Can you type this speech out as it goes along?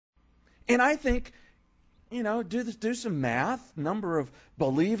And I think, do some math, number of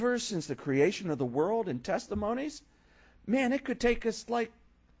believers since the creation of the world and testimonies. Man, it could take us like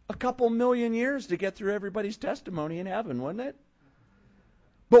a couple million years to get through everybody's testimony in heaven, wouldn't it?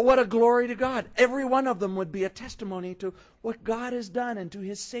 But what a glory to God. Every one of them would be a testimony to what God has done and to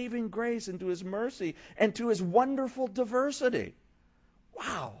His saving grace and to His mercy and to His wonderful diversity.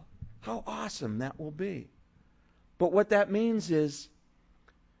 Wow, how awesome that will be. But what that means is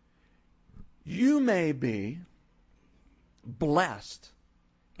you may be blessed,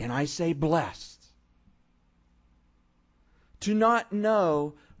 and I say blessed, to not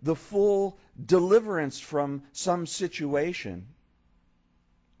know the full deliverance from some situation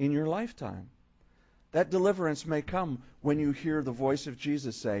in your lifetime. That deliverance may come when you hear the voice of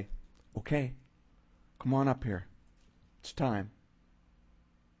Jesus say, okay, come on up here. It's time.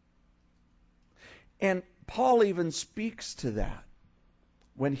 And Paul even speaks to that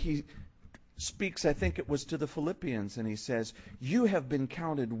when he speaks, I think it was to the Philippians, and he says, you have been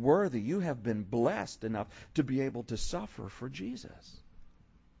counted worthy, you have been blessed enough to be able to suffer for Jesus.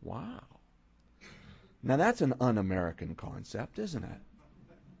 Wow. Now that's an un-American concept, isn't it?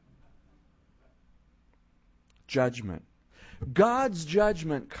 Judgment. God's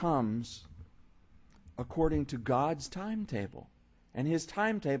judgment comes according to God's timetable. And His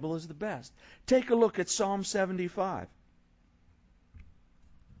timetable is the best. Take a look at Psalm 75.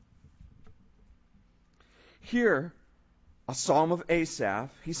 Here, a psalm of Asaph,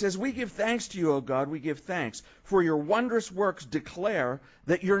 he says, we give thanks to you, O God, we give thanks, for your wondrous works declare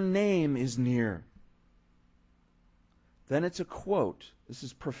that your name is near. Then it's a quote. This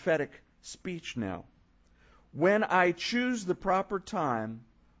is prophetic speech now. When I choose the proper time,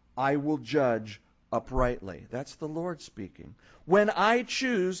 I will judge uprightly. That's the Lord speaking. When I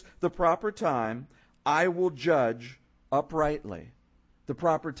choose the proper time, I will judge uprightly. The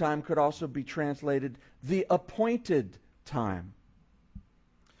proper time could also be translated the appointed time.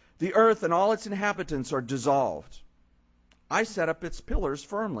 The earth and all its inhabitants are dissolved. I set up its pillars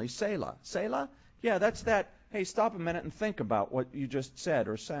firmly. Selah. Selah? Yeah, that's that. Hey, stop a minute and think about what you just said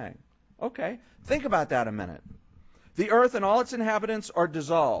or sang. Okay, think about that a minute. The earth and all its inhabitants are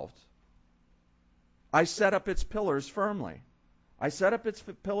dissolved. I set up its pillars firmly. I set up its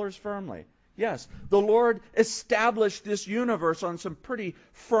pillars firmly. Yes, the Lord established this universe on some pretty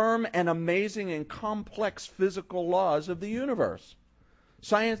firm and amazing and complex physical laws of the universe.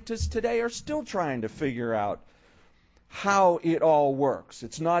 Scientists today are still trying to figure out how it all works.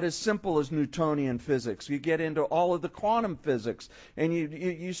 It's not as simple as Newtonian physics. You get into all of the quantum physics, and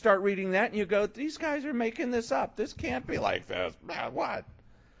you start reading that, and you go, these guys are making this up. This can't be like this. What?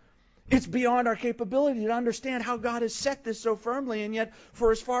 It's beyond our capability to understand how God has set this so firmly, and yet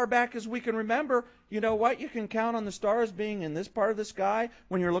for as far back as we can remember, you know what? You can count on the stars being in this part of the sky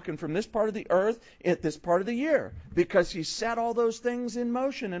when you're looking from this part of the earth at this part of the year, because He set all those things in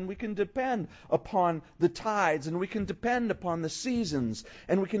motion, and we can depend upon the tides, and we can depend upon the seasons,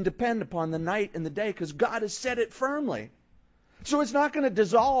 and we can depend upon the night and the day, because God has set it firmly. So it's not going to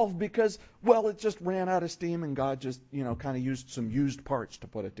dissolve because, well, it just ran out of steam and God just, kind of used some used parts to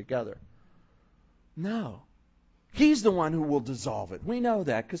put it together. No. He's the one who will dissolve it. We know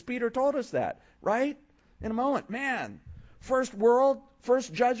that because Peter told us that, right? In a moment. Man, first world,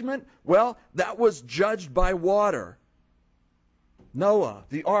 first judgment, well, that was judged by water. Noah,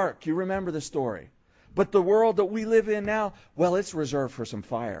 the ark, you remember the story. But the world that we live in now, well, it's reserved for some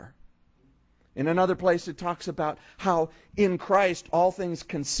fire. In another place it talks about how in Christ all things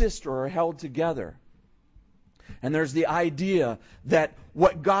consist or are held together. And there's the idea that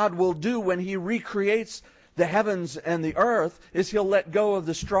what God will do when He recreates the heavens and the earth is He'll let go of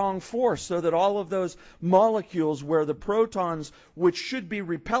the strong force so that all of those molecules where the protons, which should be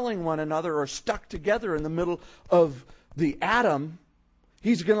repelling one another, are stuck together in the middle of the atom.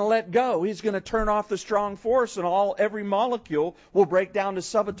 He's going to let go. He's going to turn off the strong force, and every molecule will break down to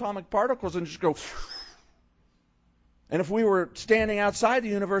subatomic particles and just go. And if we were standing outside the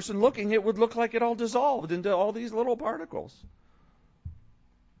universe and looking, it would look like it all dissolved into all these little particles.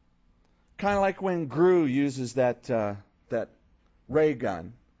 Kind of like when Gru uses that ray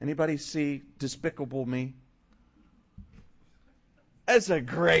gun. Anybody see Despicable Me? It's a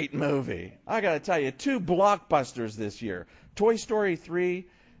great movie. I got to tell you, 2 blockbusters this year. Toy Story 3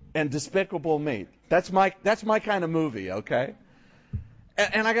 and Despicable Me. That's my kind of movie, okay?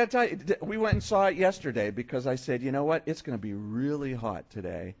 And I got to tell you, we went and saw it yesterday because I said, you know what? It's going to be really hot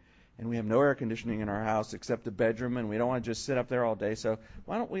today, and we have no air conditioning in our house except the bedroom, and we don't want to just sit up there all day. So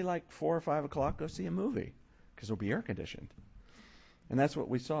why don't we, 4 or 5 o'clock, go see a movie? Because it'll be air conditioned. And that's what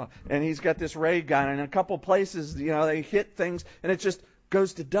we saw. And he's got this ray gun, and in a couple places, they hit things, and it just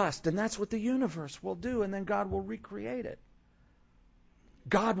goes to dust, and that's what the universe will do, and then God will recreate it.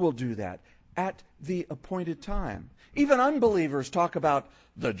 God will do that at the appointed time. Even unbelievers talk about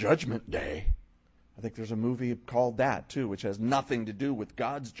the judgment day. I think there's a movie called that, too, which has nothing to do with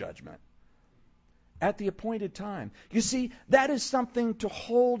God's judgment. At the appointed time. You see, that is something to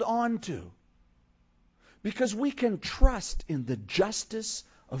hold on to. Because we can trust in the justice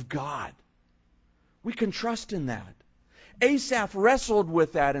of God. We can trust in that. Asaph wrestled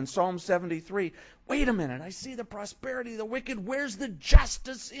with that in Psalm 73. Wait a minute, I see the prosperity of the wicked. Where's the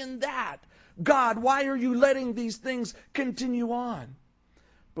justice in that? God, why are you letting these things continue on?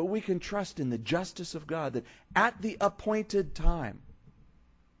 But we can trust in the justice of God, that at the appointed time,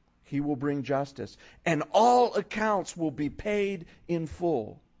 He will bring justice, and all accounts will be paid in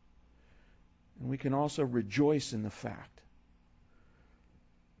full. And we can also rejoice in the fact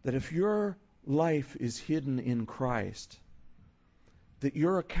that if your life is hidden in Christ, that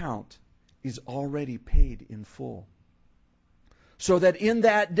your account is already paid in full. So that in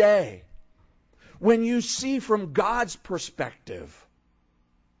that day, when you see from God's perspective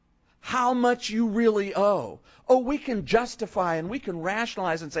how much you really owe, we can justify and we can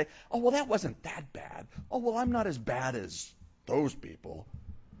rationalize and say, well, that wasn't that bad. Well, I'm not as bad as those people.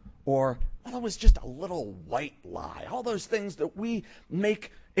 Or, well, it was just a little white lie. All those things that we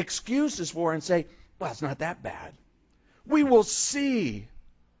make excuses for and say, well, it's not that bad. We will see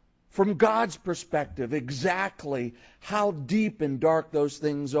from God's perspective exactly how deep and dark those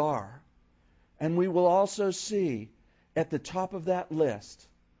things are. And we will also see at the top of that list,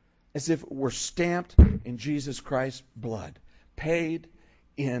 as if it were stamped in Jesus Christ's blood, paid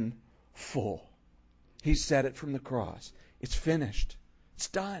in full. He said it from the cross. It's finished. It's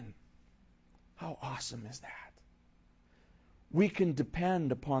done. How awesome is that? We can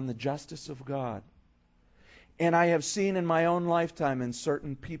depend upon the justice of God. And I have seen in my own lifetime in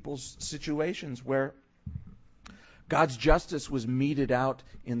certain people's situations where God's justice was meted out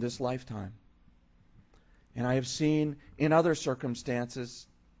in this lifetime. And I have seen in other circumstances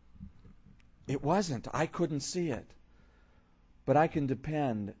it wasn't. I couldn't see it. But I can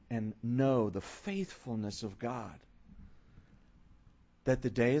depend and know the faithfulness of God, that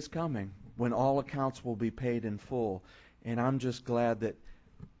the day is coming when all accounts will be paid in full. And I'm just glad that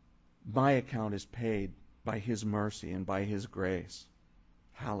my account is paid by His mercy and by His grace.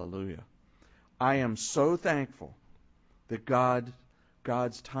 Hallelujah. I am so thankful that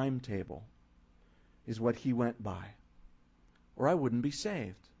God's timetable is what He went by, or I wouldn't be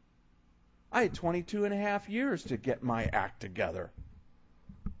saved. I had 22 and a half years to get my act together,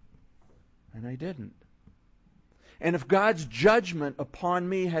 and I didn't. And if God's judgment upon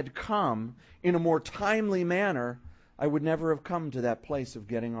me had come in a more timely manner, I would never have come to that place of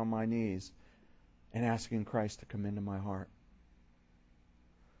getting on my knees and asking Christ to come into my heart.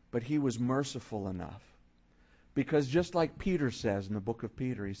 But He was merciful enough, because just like Peter says in the book of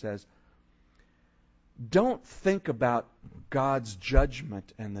Peter, he says, don't think about God's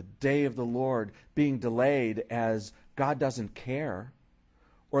judgment and the day of the Lord being delayed as God doesn't care,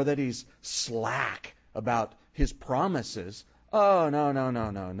 or that He's slack about His promises. Oh,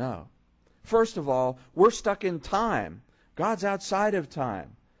 no. First of all, we're stuck in time. God's outside of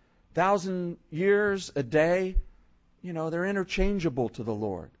time. 1,000 years, a day, they're interchangeable to the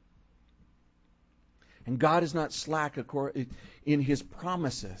Lord. And God is not slack in His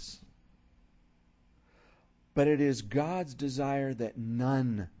promises. But it is God's desire that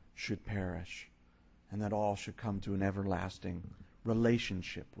none should perish and that all should come to an everlasting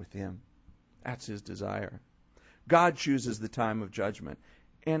relationship with Him. That's His desire. God chooses the time of judgment,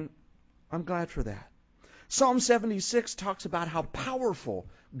 and I'm glad for that. Psalm 76 talks about how powerful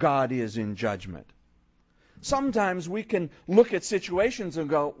God is in judgment. Sometimes we can look at situations and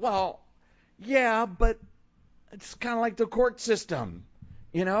go, well, yeah, but it's kind of like the court system,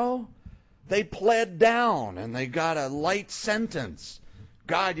 They pled down and they got a light sentence.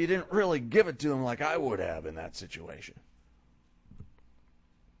 God, you didn't really give it to them like I would have in that situation.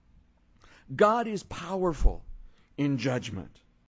 God is powerful in judgment.